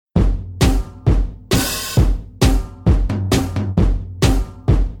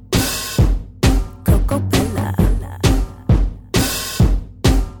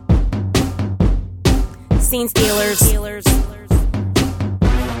scene stealers.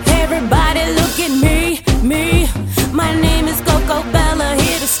 Everybody look at me. My name is Coco Bella,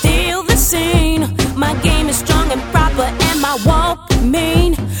 here to steal the scene. My game is strong and proper and my walk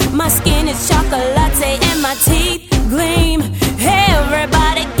mean. My skin is chocolate and my teeth gleam.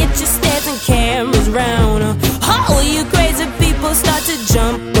 Everybody get your stares and cameras round. All you crazy people start to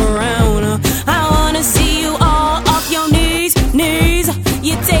jump around. I wanna see you all off your knees.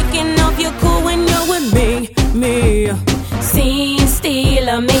 You're taking off your cool when you're with me. Scene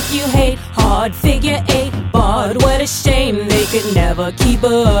stealer, make you hate. Hard figure eight, barred. What a shame they could never keep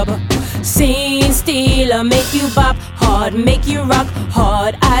up. Scene stealer, make you bop hard, make you rock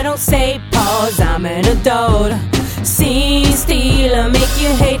hard. I don't say pause, I'm an adult. Scene stealer, make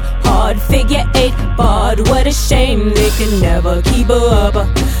you hate. Hard figure eight, barred. What a shame they could never keep up.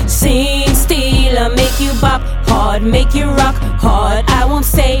 Scene stealer, make you bop hard, make you rock hard. I won't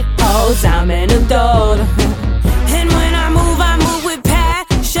say pause, I'm an adult. And when I move with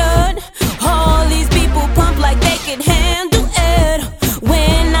passion. All these people pump like they can handle it.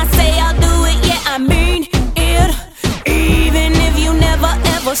 When I say I'll do it, yeah, I mean it. Even if you never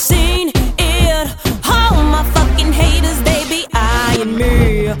ever seen it. All my fucking haters, they be eyeing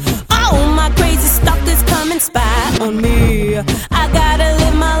me. All my crazy stalkers come and spy on me. I gotta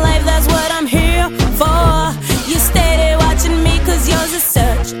live my life, that's what I'm here for. You steady watching me cause yours is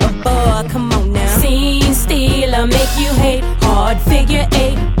such a bore. Come on now. Scene stealer, make you hate. Hard figure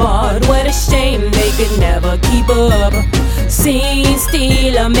eight, barred. What a shame they could never keep up. Scene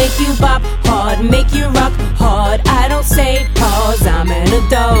stealer, make you bop hard, make you rock hard. I don't say pause, I'm an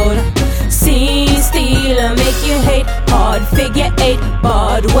adult. Scene stealer, make you hate. Hard figure eight,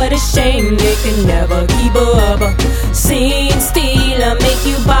 barred. What a shame they could never keep up. Scene stealer, make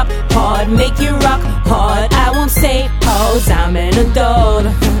you bop hard, make you rock hard. I won't say pause, I'm an adult.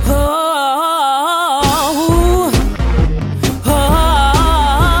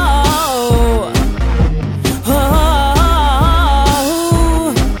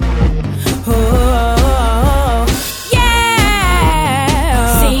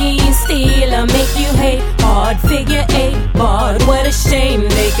 Make you hate. Hard figure eight, barred. What a shame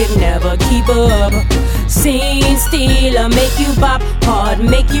they could never keep up. Scene stealer, make you bop hard,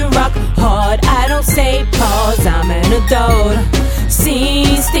 make you rock hard. I don't say pause, I'm an adult.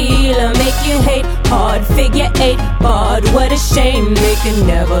 Scene stealer, make you hate. Hard figure eight, barred. What a shame they could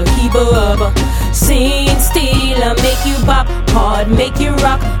never keep up. Scene stealer, make you bop hard, make you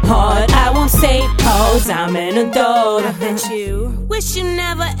rock hard. I won't say pause, I'm an adult. I bet you wish you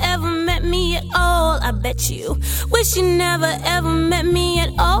never ever met me at all. I bet you wish you never ever met me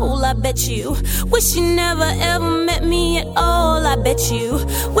at all. I bet you wish you never ever met me at all. I bet you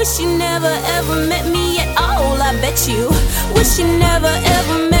wish you never ever met me at all. I bet you wish you never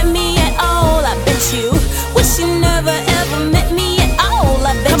ever met me at all. I bet you wish you never ever met me at all.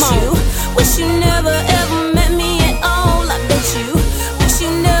 I bet you wish you never ever met me at all. I bet you wish you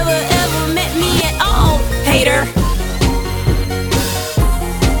never ever met me at all. Hater.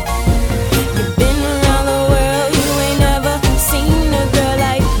 You've been around the world, you ain't never seen a girl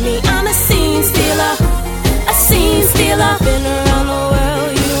like me. I'm a scene stealer, a scene stealer. Been around the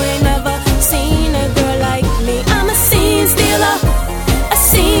world, you ain't never seen a girl like me. I'm a scene stealer, a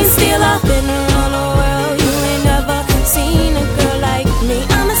scene stealer. Been around the world, you ain't never seen a girl like me.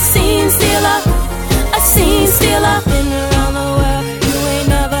 I'm a scene stealer, a scene stealer. Been around the world, you ain't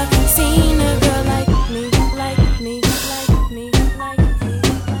never seen a girl like me, like me, like me, like me,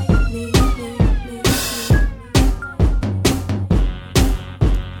 like me, me.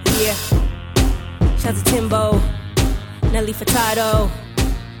 Yeah. Shout out to Timbo, Nelly Furtado,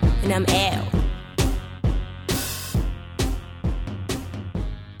 and I'm L.